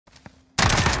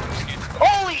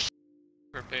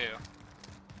Yeah.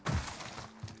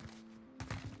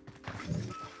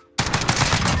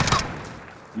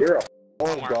 You're a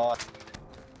oh god.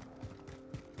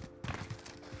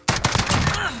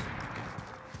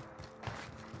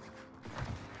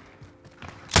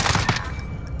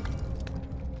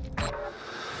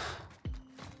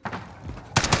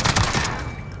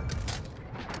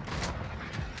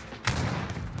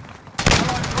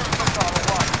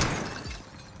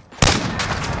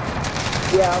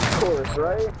 Yeah, of course,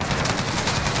 right?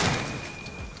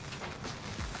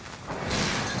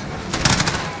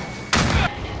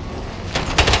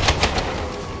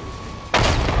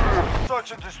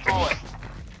 Search and destroy.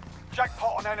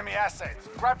 Jackpot on enemy assets.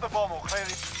 Grab the bomb or clear it.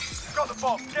 You've got the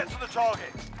bomb. Get to the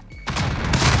target.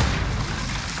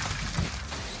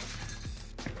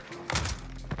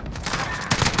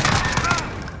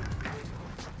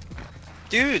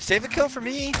 Dude, save a kill for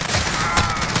me.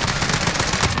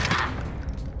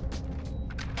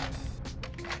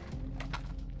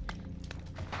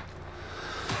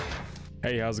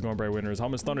 Hey, how's it going, Breadwinners?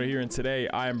 HummusThunder here, and today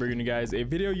I am bringing you guys a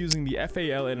video using the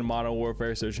FAL in Modern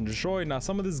Warfare Search and Destroy. Now,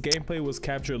 some of this gameplay was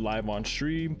captured live on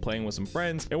stream, playing with some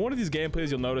friends. In one of these gameplays,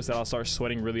 you'll notice that I'll start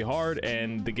sweating really hard,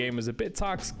 and the game is a bit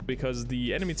toxic because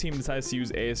the enemy team decides to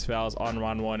use AS VALs on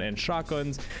round 1 and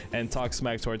shotguns and talk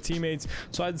smack to our teammates.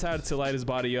 So I decided to light his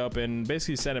body up and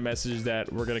basically send a message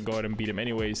that we're gonna go ahead and beat him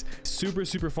anyways.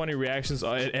 Super funny reactions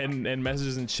and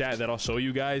messages in chat that I'll show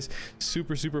you guys.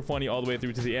 Super funny all the way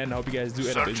through to the end. I hope you guys do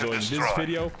end up enjoying this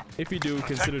video. If you do,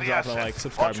 consider dropping a like,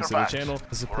 subscribing to the channel.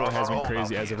 The support has been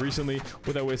crazy as of recently.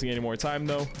 Without wasting any more time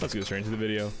though, let's get straight into the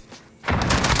video.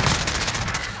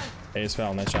 AS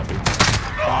VAL, nice shot, dude.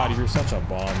 God, you're such a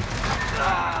bomb.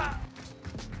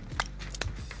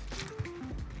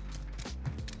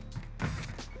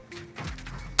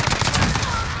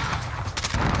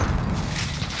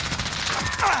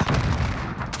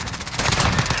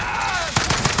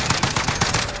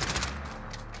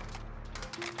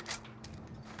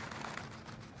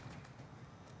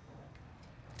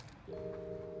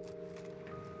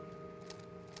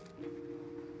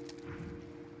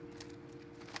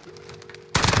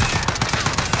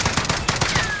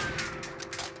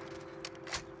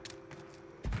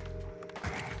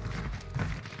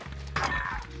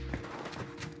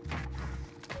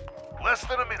 Less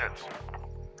than a minute.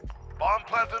 Bomb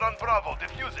planted on Bravo.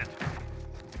 Defuse it.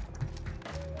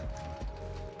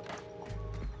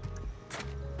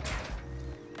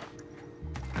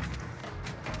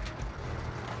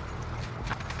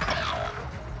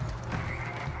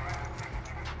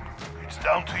 It's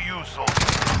down to you, soldier.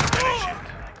 Finish it.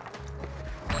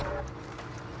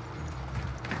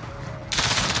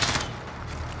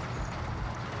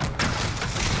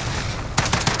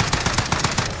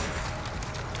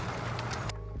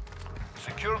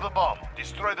 Secure the bomb.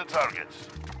 Destroy the targets.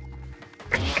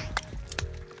 We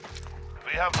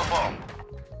have the bomb.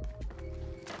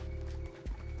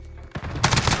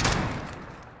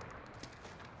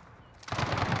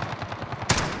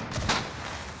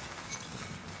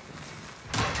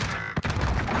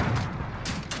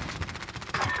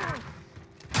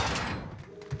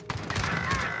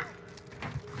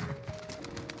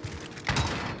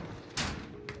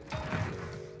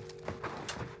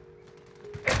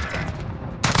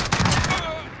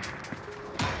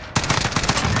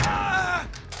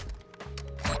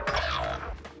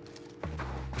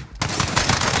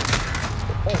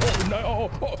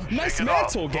 Nice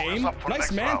mantle, game.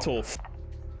 Nice mantle.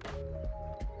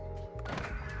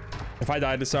 If I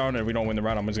die this round and we don't win the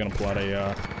round, I'm just gonna pull out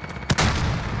a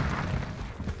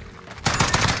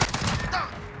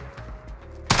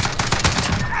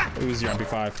it was your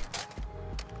MP5.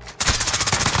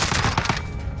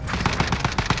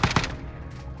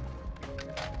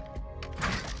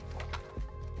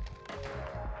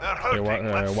 Hey,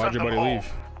 why'd your buddy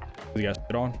leave? Did you guys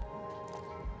shit on?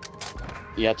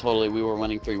 Yeah, totally. We were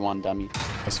winning 3-1, dummy.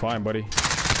 That's fine, buddy.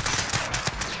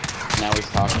 Now he's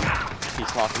talking.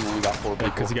 He's talking when we got 4 people.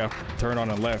 Because he got turned on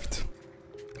and left.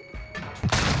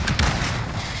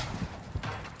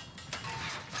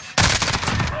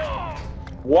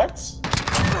 What?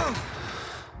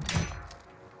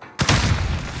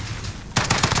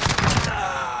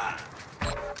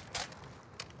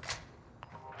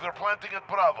 They're planting at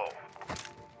Bravo.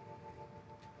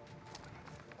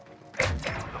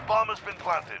 The bomb has been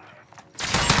planted.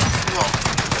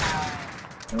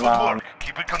 Good work.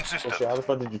 Keep it consistent. How the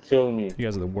fuck did you kill me? You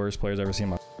guys are the worst players I've ever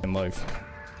seen in my life.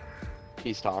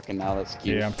 He's talking now. That's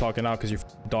cute. Yeah, I'm talking now because your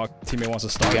dog teammate wants to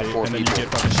start it, and then people. you get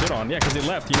fucking shit on. Yeah, because they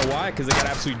left. You know why? Because they got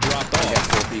absolutely dropped off. We got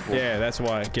 4 people. Yeah, that's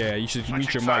why. Yeah, you should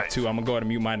mute your mic too. I'm gonna go ahead and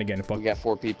mute mine again. Fuck. We got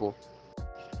 4 people.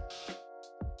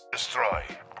 Destroy.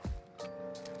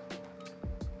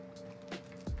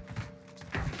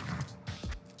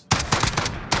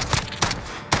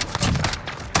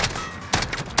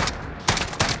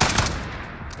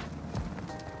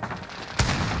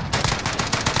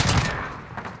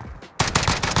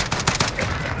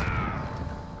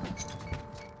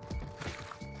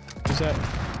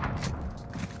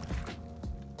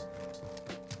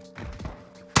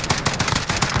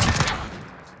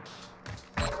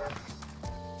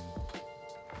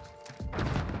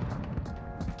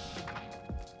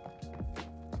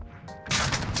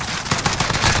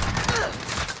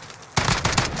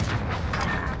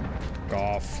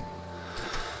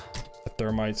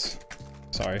 termites.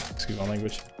 Sorry, excuse my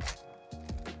language.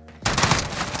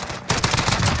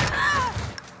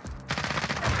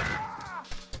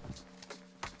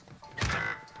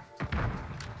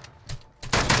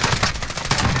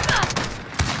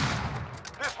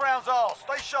 This round's all.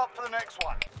 Stay sharp for the next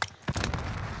one.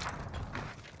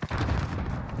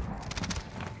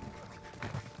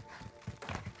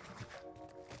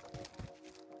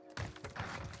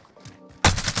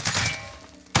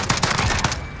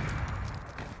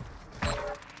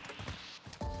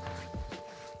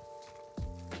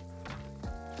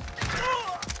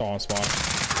 On spawn.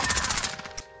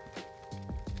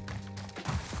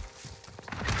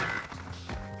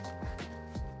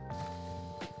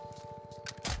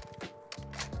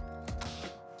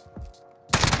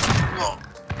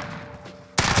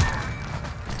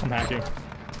 I'm hacking.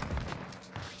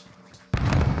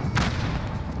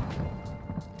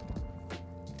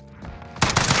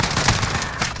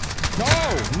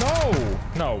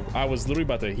 No, I was literally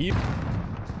about to heat.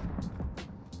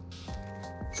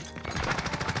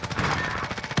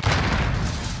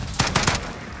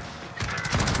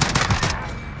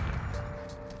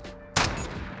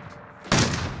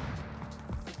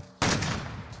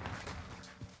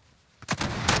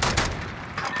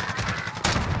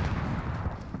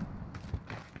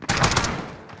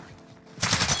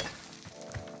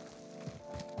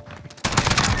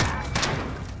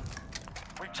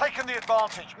 Taking the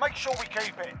advantage. Make sure we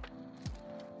keep it.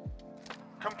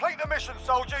 Complete the mission,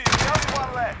 soldier. You're the only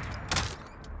one left.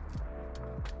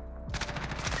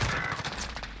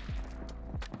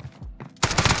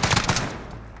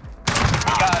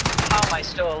 God, how am I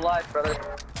still alive, brother?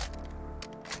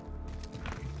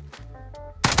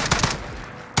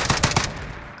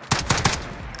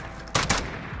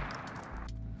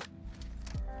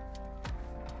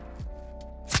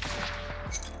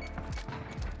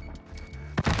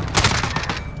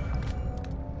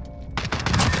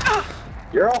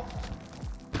 Euro.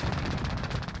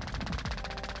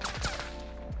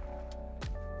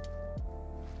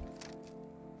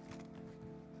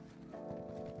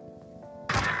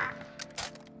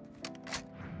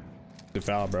 The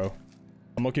foul, bro.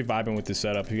 I'm okay vibing with this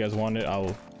setup. If you guys want it,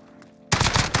 I'll.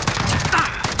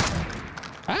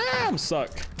 I'm suck.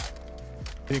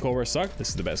 You think over suck? This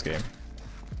is the best game.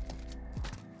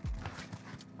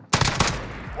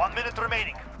 1 minute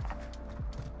remaining.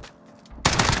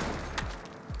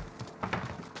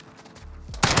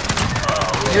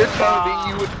 You're telling me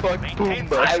you would fuck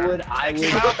Boomba? I would.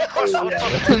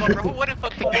 Who wouldn't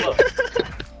fuck Boomba?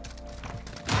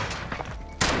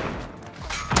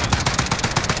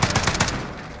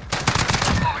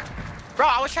 Bro,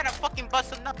 I was trying to fucking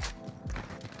bust him up.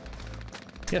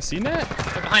 Yeah, seen that?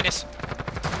 They're behind us.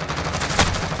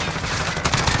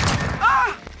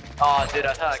 Ah! Oh, dude,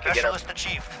 I thought I could get him. Specialist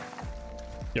achieved.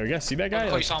 Yo, you guys see that guy?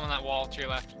 Oh, Like, you saw him on that wall to your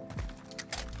left.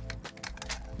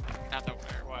 Not the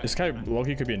where, what? this guy,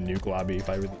 Loki, could be a nuke lobby if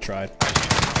I really tried.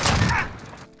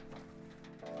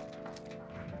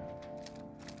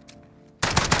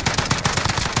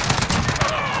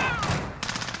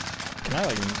 Can I,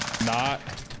 like, not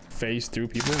phase through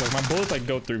people? Like, my bullets, like,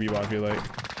 go through people, I feel like.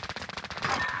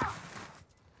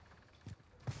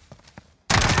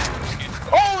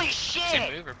 Holy Did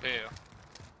shit! move or boo?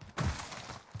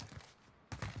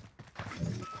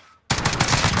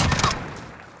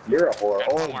 You're a whore. Got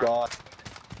Oh one more. god.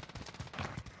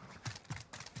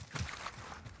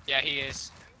 Yeah, he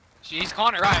is. He's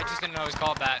calling it right. I just didn't know he was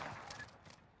called that.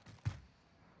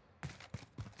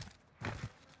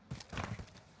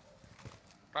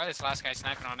 Probably this last guy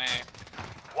sniping on A.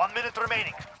 1 minute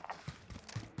remaining.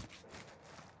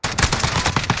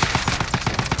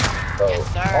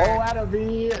 Oh, out of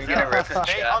me. You're gonna rip his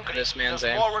Stay shit. hungry. this man's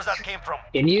There's aim. more where that came from.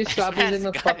 Can you stop This using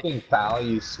the man's fucking foul,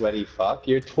 you sweaty fuck?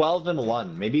 You're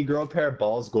 12-1. Maybe grow a pair of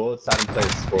balls, go outside and play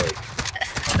sport.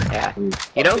 Yeah.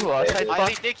 You know who else I'd I fuck?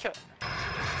 think they kill.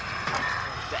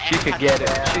 She could get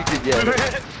it. She could get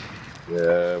it.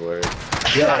 Yeah, word.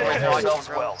 So, you're a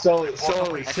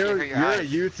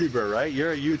YouTuber, right?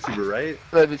 You're a YouTuber, right?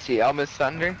 Let me see.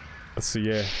 HummusThunder. Let's see,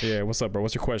 yeah. What's up, bro?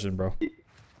 What's your question, bro?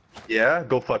 Yeah,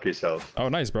 go fuck yourself. Oh,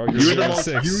 nice, bro. You're the You're most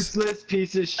 6. useless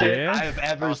piece of shit Yeah? I've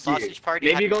ever Oh, seen. sausage party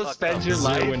Maybe had go me fucked spend up. your 0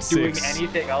 life and doing 6.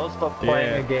 anything else but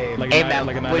playing a game. Like Hey, a man,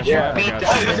 like a 9 would to you 5. beat I got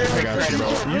down- you, bro. I got you, bro.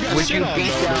 You got Would shit you on,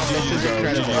 beat bro. down GG, Mrs. bro.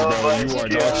 Incredible? GG, bro. You are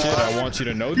dog shit. I want you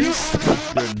to know this.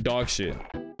 You're dog shit.